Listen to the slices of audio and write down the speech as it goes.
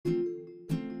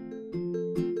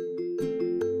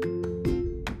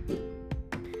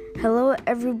Hello,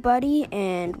 everybody,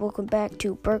 and welcome back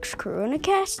to Burke's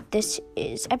CoronaCast. This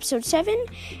is episode 7,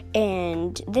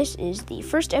 and this is the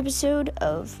first episode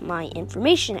of my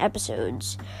information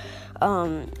episodes.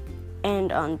 And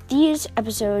on these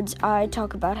episodes, I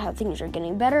talk about how things are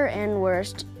getting better and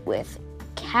worse with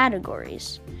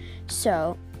categories.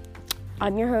 So,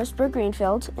 I'm your host, Burke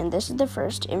Greenfield, and this is the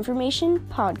first information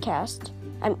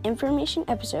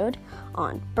episode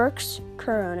on Burke's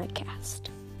CoronaCast.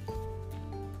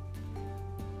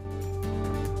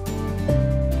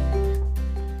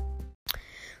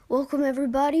 Welcome,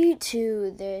 everybody,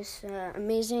 to this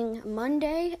amazing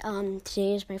Monday.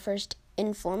 Today is my first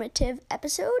informative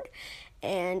episode,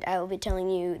 and I will be telling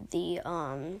you the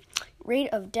rate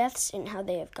of deaths and how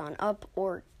they have gone up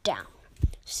or down.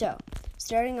 So,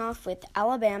 starting off with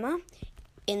Alabama,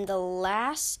 in the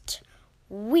last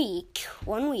week,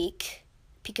 1 week,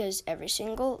 because every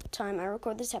single time I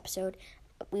record this episode,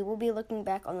 we will be looking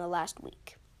back on the last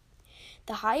week.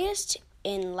 The highest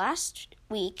in last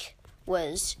week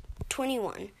was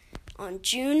 21 on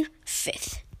June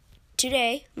 5th.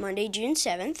 Today, Monday, June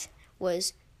 7th,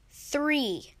 was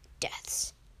 3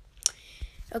 deaths.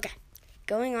 Okay,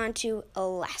 going on to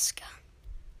Alaska.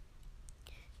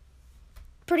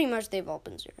 Pretty much they've all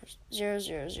been zeros. 0,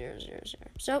 0, 0, 0, 0.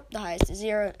 So, the highest is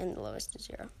 0 and the lowest is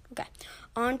 0. Okay,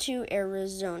 on to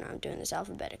Arizona. I'm doing this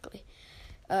alphabetically.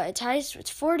 Its highest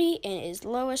was 40 and its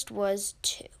lowest was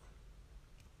 2.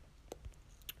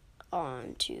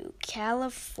 On to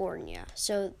California.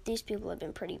 So these people have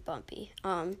been pretty bumpy.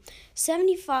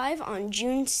 75 on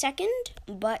June 2nd,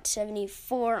 but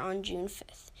 74 on June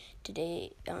 5th.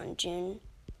 Today on June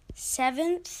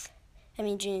 7th,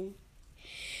 June.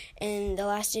 And the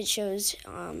last it shows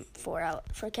for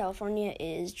California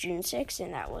is June 6th,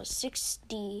 and that was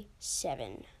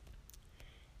 67.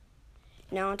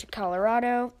 Now on to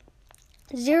Colorado.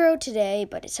 0 today,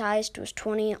 but its highest was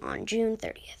 20 on June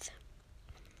 30th.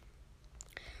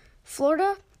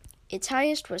 Florida, its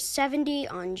highest was 70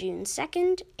 on June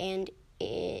 2nd, and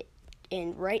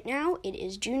right now it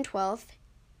is June 12th.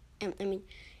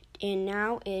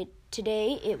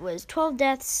 Today it was 12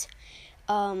 deaths,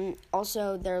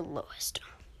 also their lowest.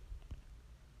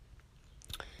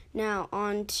 Now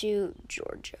on to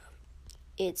Georgia.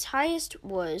 Its highest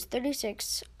was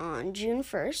 36 on June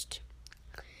 1st,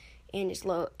 and its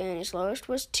lowest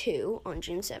was 2 on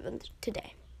June 7th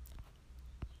today.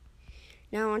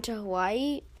 Now on to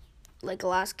Hawaii, like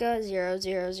Alaska, 0,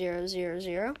 0, 0, 0,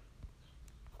 0.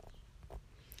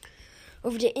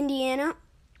 Over to Indiana.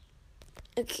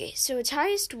 Okay, so its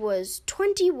highest was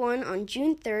 21 on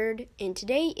June 3rd, and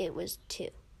today it was 2.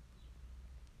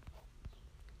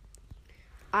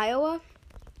 Iowa,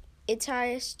 its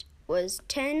highest was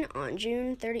 10 on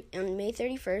May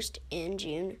 31st and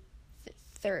June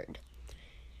 3rd.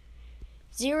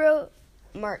 0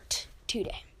 marked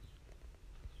today.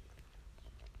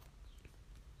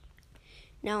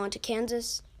 Now on to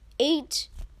Kansas. 8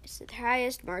 is the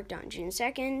highest, marked on June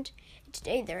 2nd.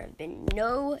 Today there have been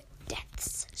no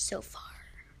deaths so far.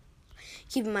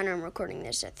 Keep in mind I'm recording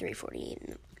this at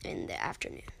 3:48 in the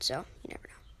afternoon, so you never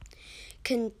know.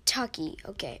 Kentucky.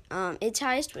 Okay. Its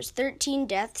highest was 13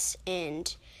 deaths,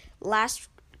 and the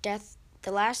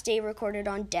last day recorded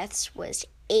on deaths was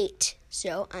 8.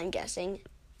 So I'm guessing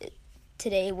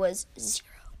today was 0.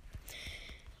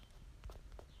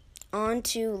 On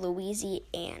to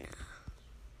Louisiana.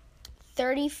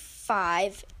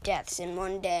 35 deaths in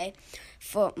one day,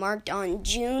 marked on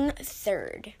June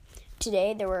 3rd.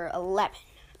 Today there were 11.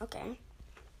 Okay.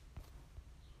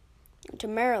 To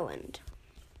Maryland.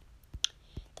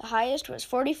 The highest was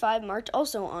 45, marked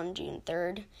also on June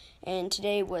 3rd, and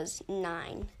today was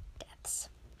 9 deaths.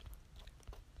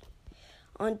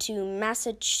 On to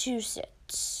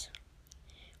Massachusetts.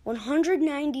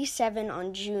 197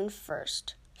 on June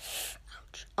 1st.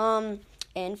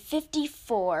 And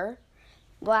 54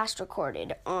 last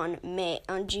recorded on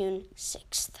June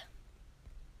 6th.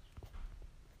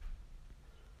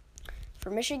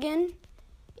 For Michigan,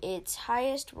 its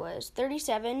highest was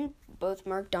 37, both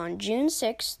marked on June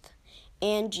 6th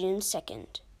and June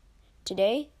 2nd.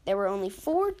 Today, there were only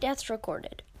 4 deaths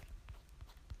recorded.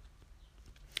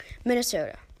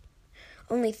 Minnesota,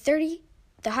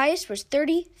 the highest was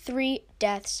 33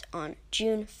 deaths on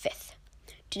June 5th.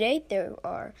 Today, there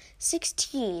are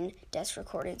 16 deaths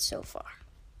recorded so far.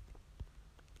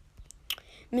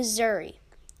 Missouri.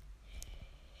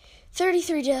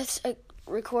 33 deaths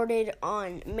recorded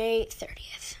on May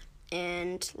 30th.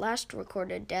 And last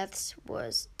recorded deaths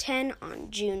was 10 on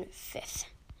June 5th.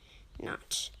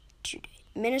 Not today.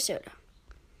 Minnesota.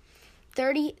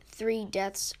 33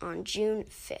 deaths on June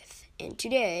 5th. And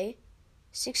today,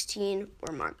 16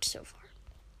 were marked so far.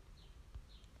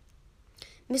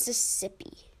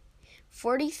 Mississippi,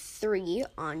 43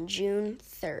 on June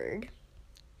 3rd,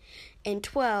 and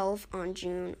 12 on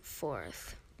June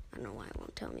 4th. I don't know why it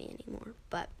won't tell me anymore,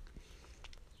 but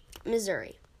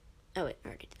Missouri. Oh, wait, I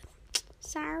already did that.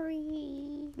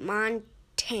 Sorry.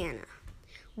 Montana,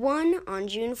 1 on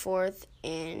June 4th,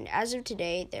 and as of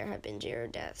today, there have been 0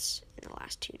 deaths in the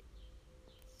last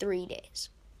 3 days.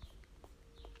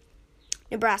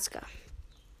 Nebraska.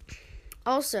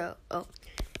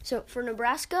 So for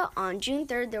Nebraska, on June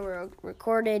 3rd, there were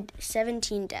recorded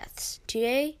 17 deaths.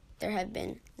 Today, there have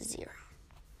been 0.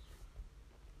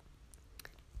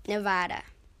 Nevada.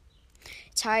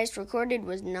 Its highest recorded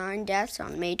was 9 deaths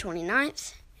on May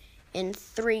 29th and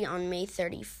 3 on May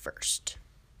 31st.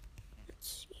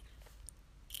 Let's see.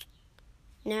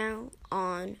 Now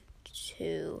on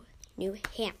to New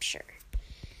Hampshire.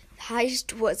 The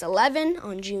highest was 11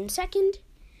 on June 2nd,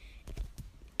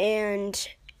 and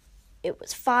it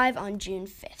was 5 on June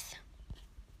 5th.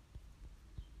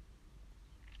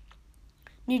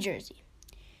 New Jersey,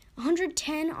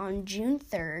 110 on June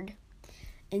 3rd,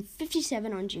 and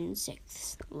 57 on June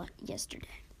 6th, yesterday.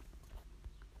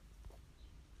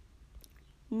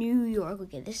 New York,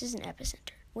 okay, this is an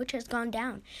epicenter, which has gone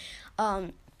down.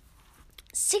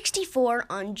 64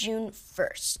 on June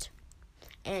 1st.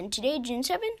 And today, June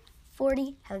 7th,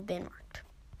 40 have been marked.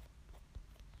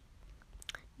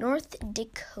 North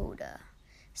Dakota,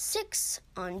 6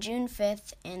 on June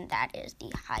 5th, and that is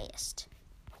the highest.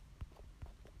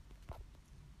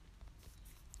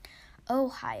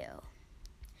 Ohio,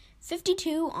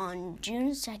 52 on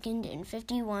June 2nd and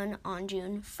 51 on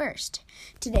June 1st.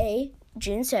 Today,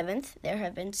 June 7th, there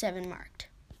have been 7 marked.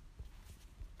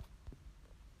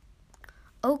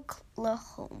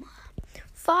 Oklahoma,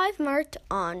 5 marked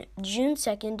on June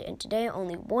 2nd, and today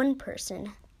only 1 person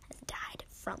has died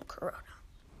from corona.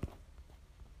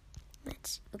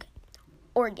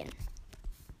 Oregon,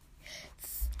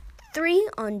 3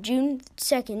 on June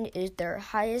 2nd is their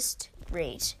highest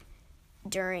rate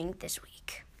during this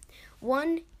week.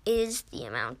 1 is the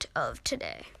amount of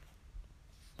today.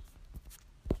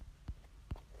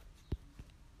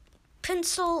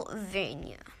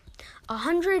 Pennsylvania,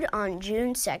 100 on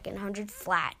June 2nd, 100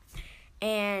 flat,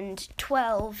 and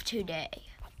 12 today.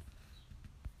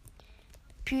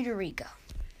 Puerto Rico,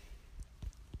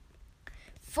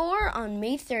 4 on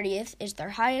May 30th is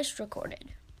their highest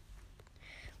recorded.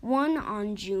 1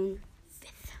 on June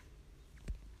 5th.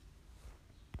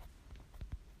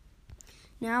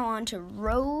 Now on to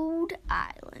Rhode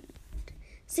Island.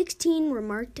 16 were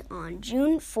marked on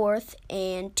June 4th,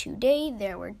 and today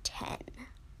there were 10.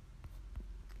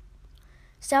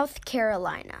 South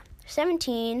Carolina,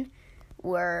 17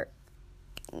 were,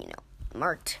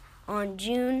 marked on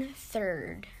June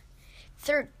 3rd.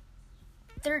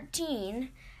 13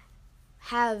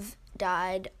 have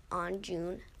died on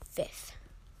June 5th.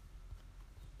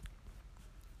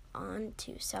 On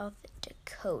to South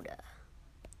Dakota.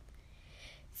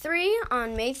 3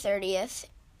 on May 30th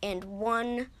and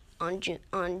 1 on June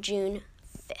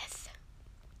 5th.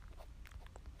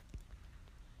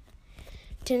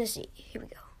 Tennessee, here we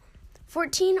go.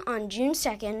 14 on June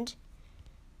 2nd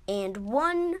and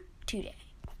 1 today.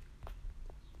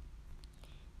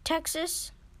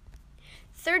 Texas,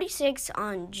 36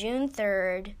 on June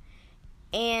 3rd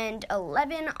and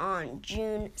 11 on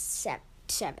June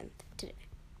 7th today.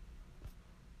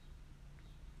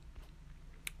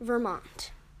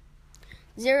 Vermont,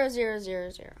 0, 0, 0,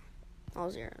 0,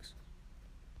 all zeros.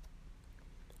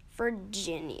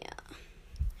 Virginia,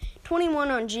 21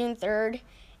 on June 3rd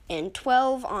and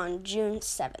 12 on June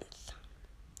 7th.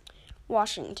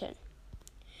 Washington,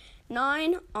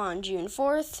 9 on June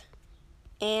 4th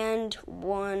and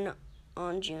 1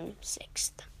 on June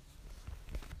 6th.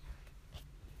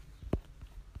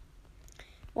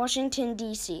 Washington,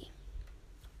 D.C.,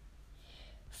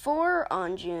 4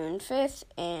 on June 5th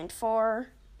and 4,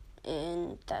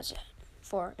 and that's it.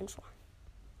 4 and 4.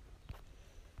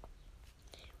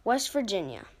 West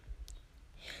Virginia,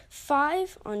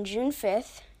 5 on June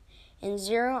 5th and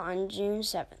 0 on June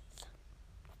 7th.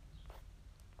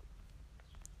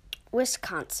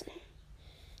 Wisconsin,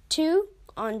 2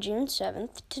 on June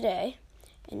 7th today,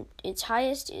 and its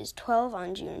highest is 12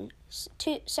 on June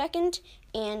 2nd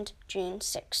and June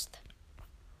 6th.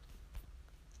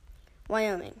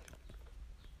 Wyoming,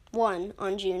 1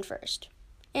 on June 1st,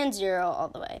 and 0 all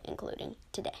the way, including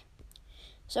today.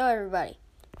 So everybody,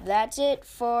 that's it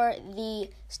for the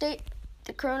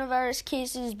coronavirus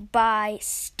cases by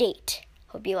state.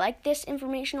 Hope you liked this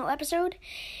informational episode,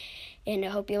 and I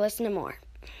hope you listen to more.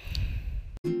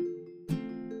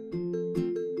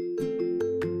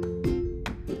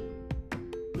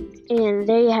 And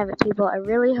there you have it, people. I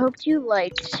really hope you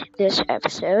liked this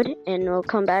episode, and we'll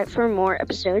come back for more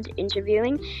episodes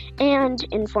interviewing and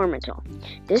informational.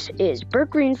 This is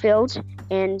Burke Greenfield,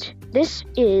 and this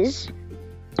is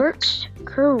Burke's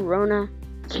Corona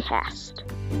Cast.